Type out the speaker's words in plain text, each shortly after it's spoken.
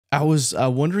I was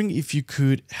wondering if you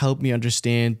could help me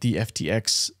understand the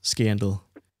FTX scandal.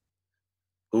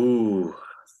 Ooh.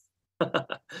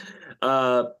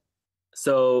 uh,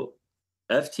 so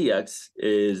FTX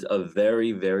is a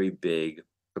very, very big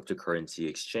cryptocurrency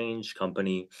exchange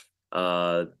company.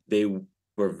 They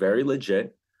were very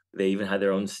legit. They even had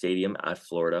their own stadium at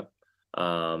Florida.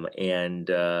 And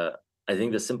I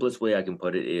think the simplest way I can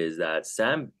put it is that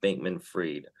Sam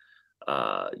Bankman-Fried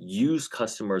used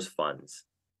customers' funds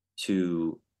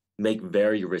to make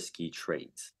very risky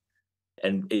trades.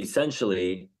 And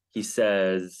essentially, he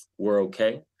says, we're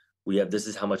okay. We have this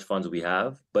is how much funds we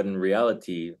have. But in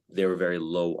reality, they were very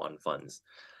low on funds.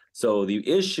 So the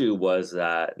issue was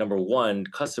that number one,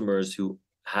 customers who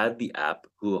had the app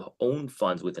who owned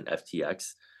funds within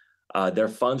FTX, their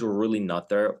funds were really not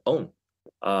their own.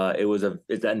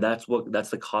 And that's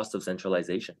the cost of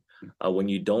centralization. When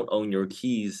you don't own your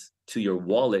keys to your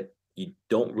wallet, you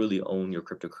don't really own your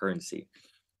cryptocurrency.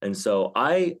 And so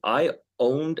I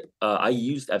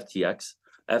used FTX.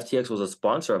 FTX was a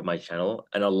sponsor of my channel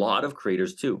and a lot of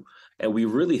creators too. And we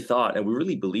really thought and we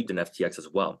really believed in FTX as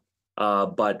well.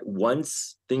 But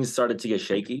once things started to get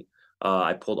shaky,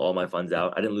 I pulled all my funds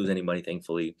out. I didn't lose any money,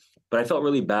 thankfully, but I felt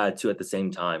really bad too at the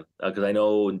same time because I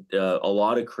know a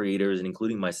lot of creators, and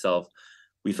including myself,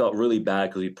 we felt really bad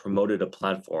because we promoted a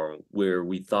platform where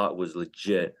we thought was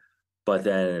legit, but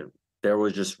then there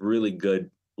was just really good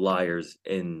liars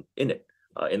in it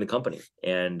in the company.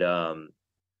 And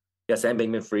yeah, Sam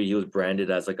Bankman-Fried, he was branded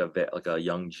as like a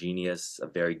young genius, a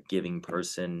very giving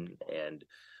person, and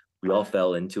we all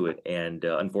fell into it. And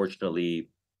unfortunately,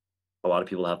 a lot of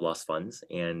people have lost funds.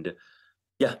 And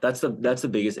yeah, that's the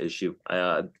biggest issue.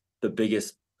 The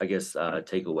biggest, I guess,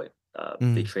 takeaway.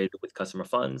 They Mm. traded with customer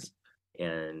funds,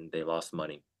 and they lost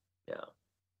money. Yeah.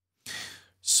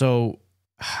 So,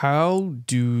 how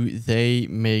do they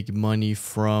make money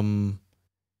from?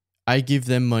 I give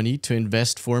them money to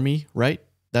invest for me, right?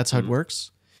 That's how it Mhm.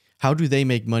 works. How do they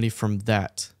make money from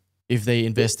that if they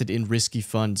invested in risky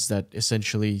funds that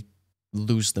essentially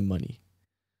lose the money?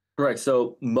 Correct.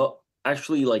 So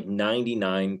actually, like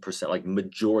 99%, like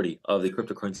majority of the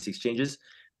cryptocurrency exchanges,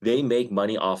 they make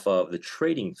money off of the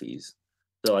trading fees.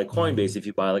 So like Coinbase, Mm. if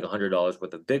you buy like $100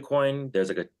 worth of Bitcoin, there's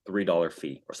like a $3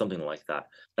 fee or something like that.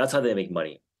 That's how they make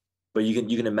money. But you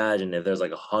can imagine if there's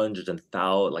like hundreds and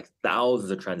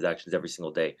thousands of transactions every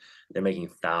single day, they're making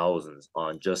thousands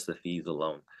on just the fees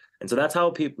alone. And so that's how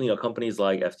people, companies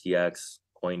like FTX,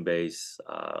 Coinbase,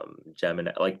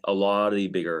 Gemini, like a lot of the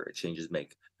bigger exchanges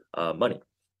make money.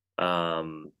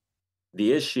 Um,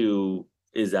 the issue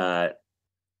is that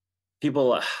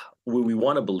people, we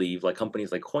want to believe, like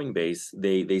companies like Coinbase,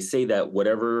 they say that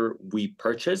whatever we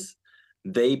purchase,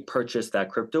 they purchase that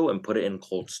crypto and put it in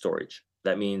cold storage.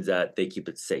 That means that they keep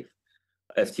it safe.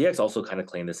 FTX also kind of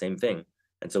claimed the same thing.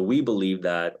 And so we believe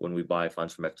that when we buy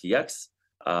funds from FTX,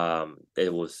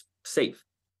 it was safe.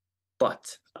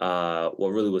 But what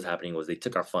really was happening was they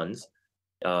took our funds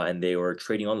and they were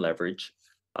trading on leverage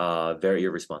very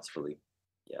irresponsibly.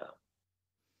 Yeah.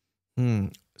 Hmm.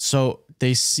 So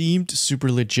they seemed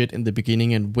super legit in the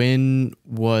beginning, and when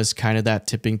was kind of that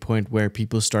tipping point where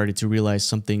people started to realize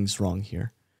something's wrong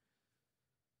here?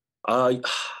 Uh,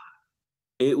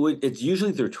 it's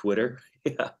usually through Twitter.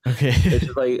 Yeah. Okay. It's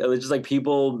just like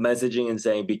people messaging and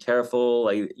saying, be careful.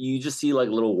 Like you just see like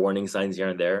little warning signs here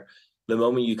and there. The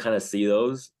moment you kind of see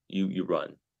those, you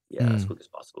run. Yeah, as Hmm. quick as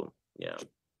possible. Yeah.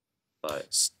 But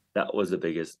S- that was the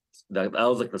biggest that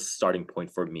was like the starting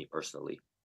point for me personally.